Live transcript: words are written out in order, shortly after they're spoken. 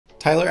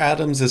Tyler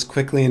Adams is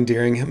quickly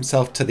endearing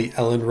himself to the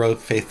Ellen Road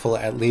faithful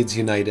at Leeds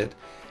United,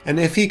 and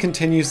if he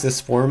continues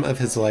this form of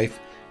his life,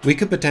 we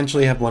could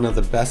potentially have one of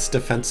the best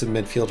defensive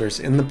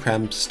midfielders in the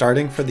Prem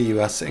starting for the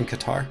US in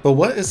Qatar. But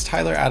what is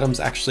Tyler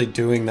Adams actually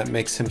doing that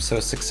makes him so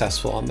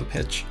successful on the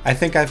pitch? I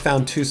think I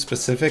found two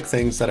specific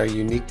things that are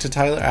unique to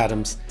Tyler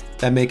Adams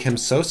that make him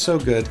so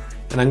good,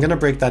 and I'm going to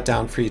break that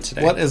down for you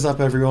today. What is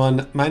up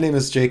everyone? My name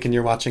is Jake and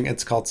you're watching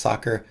It's Called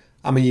Soccer.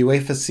 I'm a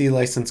UEFA C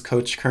licensed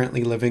coach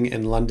currently living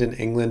in London,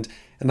 England,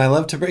 and I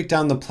love to break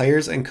down the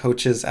players and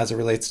coaches as it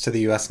relates to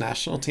the US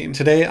national team.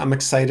 Today, I'm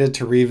excited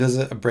to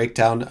revisit a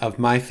breakdown of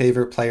my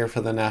favorite player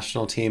for the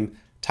national team,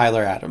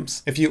 Tyler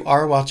Adams. If you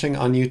are watching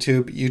on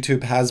YouTube,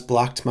 YouTube has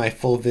blocked my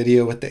full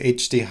video with the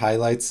HD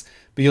highlights,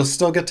 but you'll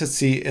still get to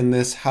see in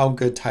this how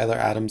good Tyler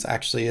Adams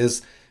actually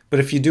is. But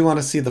if you do want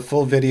to see the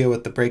full video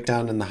with the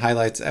breakdown and the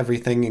highlights,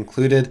 everything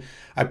included,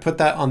 I put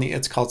that on the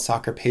It's Called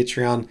Soccer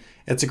Patreon.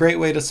 It's a great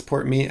way to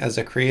support me as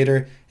a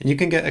creator, and you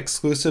can get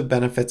exclusive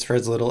benefits for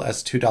as little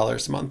as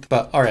 $2 a month.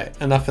 But alright,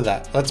 enough of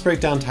that. Let's break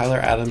down Tyler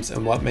Adams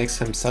and what makes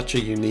him such a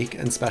unique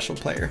and special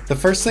player. The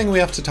first thing we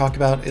have to talk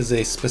about is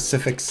a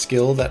specific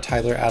skill that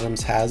Tyler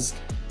Adams has,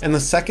 and the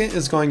second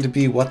is going to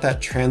be what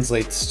that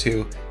translates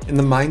to in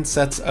the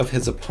mindsets of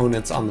his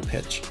opponents on the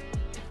pitch.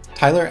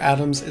 Tyler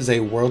Adams is a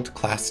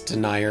world-class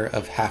denier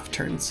of half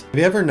turns. Have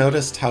you ever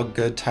noticed how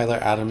good Tyler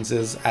Adams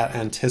is at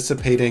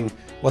anticipating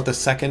what the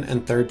second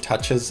and third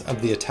touches of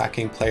the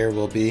attacking player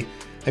will be?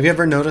 Have you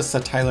ever noticed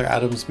that Tyler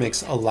Adams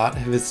makes a lot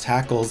of his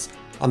tackles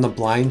on the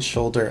blind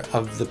shoulder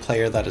of the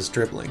player that is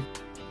dribbling?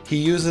 He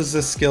uses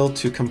this skill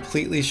to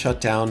completely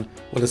shut down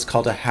what is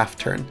called a half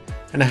turn.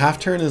 And a half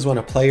turn is when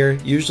a player,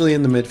 usually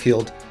in the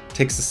midfield,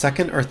 takes a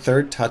second or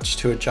third touch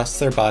to adjust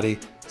their body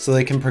so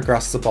they can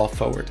progress the ball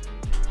forward.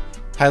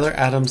 Tyler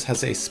Adams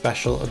has a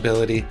special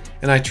ability,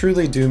 and I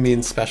truly do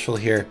mean special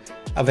here,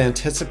 of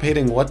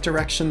anticipating what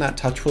direction that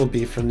touch will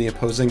be from the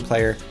opposing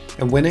player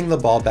and winning the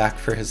ball back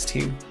for his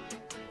team.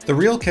 The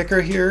real kicker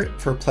here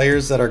for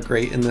players that are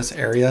great in this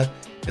area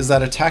is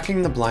that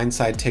attacking the blind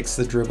side takes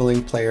the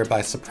dribbling player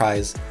by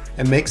surprise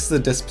and makes the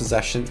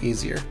dispossession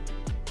easier.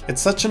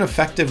 It's such an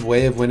effective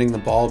way of winning the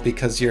ball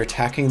because you're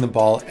attacking the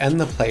ball and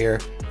the player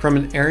from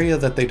an area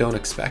that they don't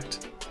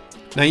expect.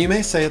 Now you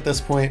may say at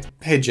this point,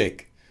 hey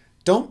Jake,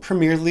 don't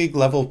Premier League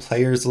level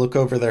players look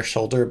over their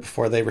shoulder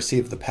before they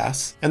receive the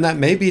pass? And that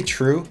may be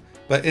true,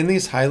 but in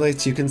these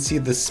highlights you can see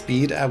the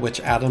speed at which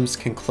Adams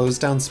can close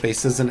down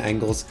spaces and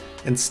angles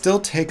and still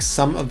take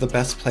some of the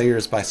best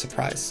players by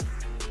surprise.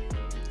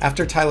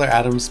 After Tyler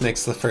Adams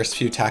makes the first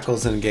few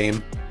tackles in a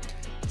game,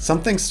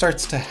 something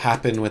starts to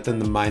happen within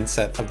the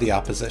mindset of the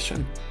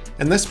opposition.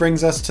 And this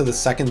brings us to the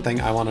second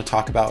thing I want to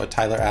talk about with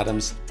Tyler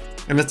Adams,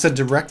 and it's a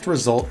direct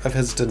result of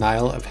his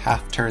denial of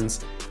half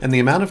turns and the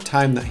amount of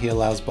time that he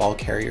allows ball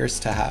carriers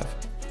to have.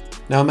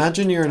 Now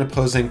imagine you're an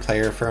opposing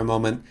player for a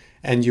moment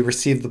and you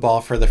receive the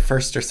ball for the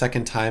first or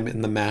second time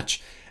in the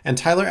match, and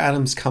Tyler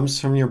Adams comes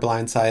from your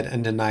blind side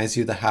and denies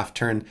you the half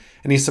turn,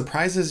 and he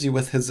surprises you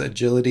with his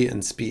agility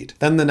and speed.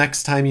 Then the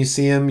next time you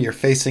see him, you're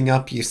facing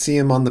up, you see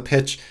him on the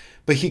pitch,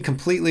 but he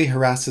completely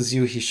harasses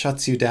you, he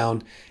shuts you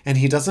down, and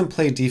he doesn't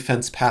play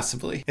defense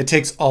passively. It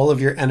takes all of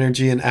your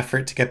energy and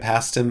effort to get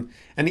past him,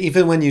 and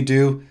even when you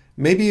do,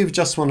 maybe you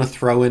just want to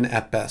throw in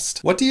at best.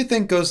 What do you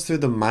think goes through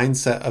the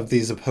mindset of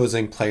these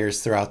opposing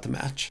players throughout the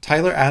match?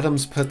 Tyler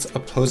Adams puts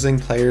opposing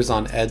players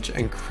on edge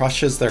and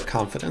crushes their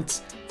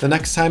confidence. The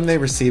next time they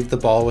receive the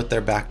ball with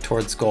their back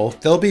towards goal,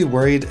 they'll be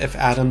worried if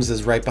Adams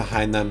is right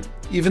behind them,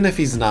 even if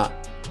he's not.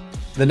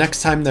 The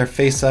next time they're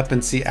face up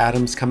and see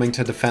Adams coming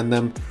to defend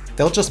them,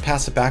 they'll just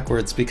pass it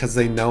backwards because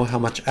they know how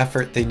much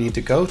effort they need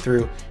to go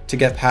through to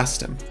get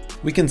past him.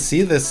 We can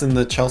see this in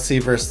the Chelsea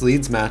vs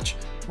Leeds match,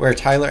 where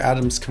Tyler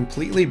Adams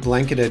completely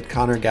blanketed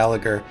Conor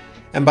Gallagher,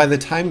 and by the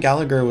time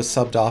Gallagher was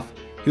subbed off,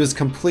 he was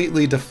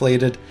completely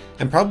deflated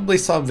and probably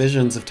saw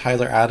visions of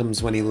Tyler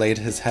Adams when he laid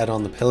his head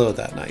on the pillow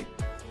that night.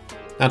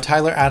 Now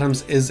Tyler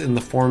Adams is in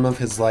the form of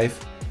his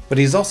life, but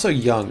he's also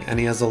young and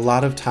he has a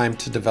lot of time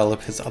to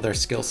develop his other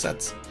skill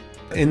sets.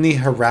 In the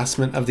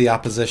harassment of the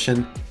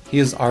opposition, he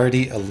is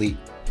already elite.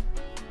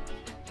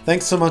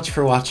 Thanks so much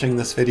for watching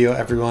this video,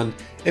 everyone.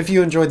 If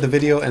you enjoyed the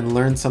video and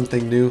learned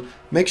something new,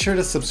 make sure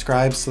to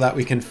subscribe so that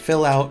we can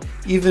fill out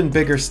even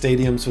bigger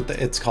stadiums with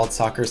the It's Called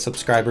Soccer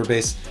subscriber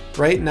base.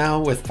 Right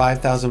now, with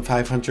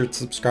 5,500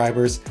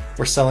 subscribers,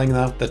 we're selling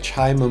out the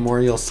Chai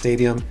Memorial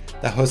Stadium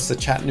that hosts the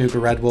Chattanooga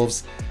Red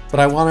Wolves. But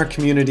I want our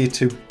community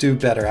to do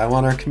better. I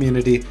want our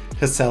community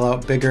to sell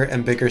out bigger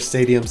and bigger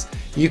stadiums.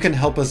 You can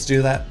help us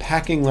do that,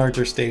 packing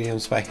larger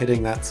stadiums by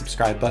hitting that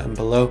subscribe button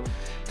below.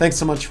 Thanks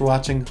so much for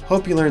watching.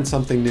 Hope you learned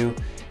something new,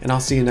 and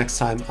I'll see you next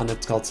time on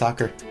It's Called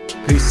Soccer.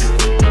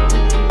 Peace.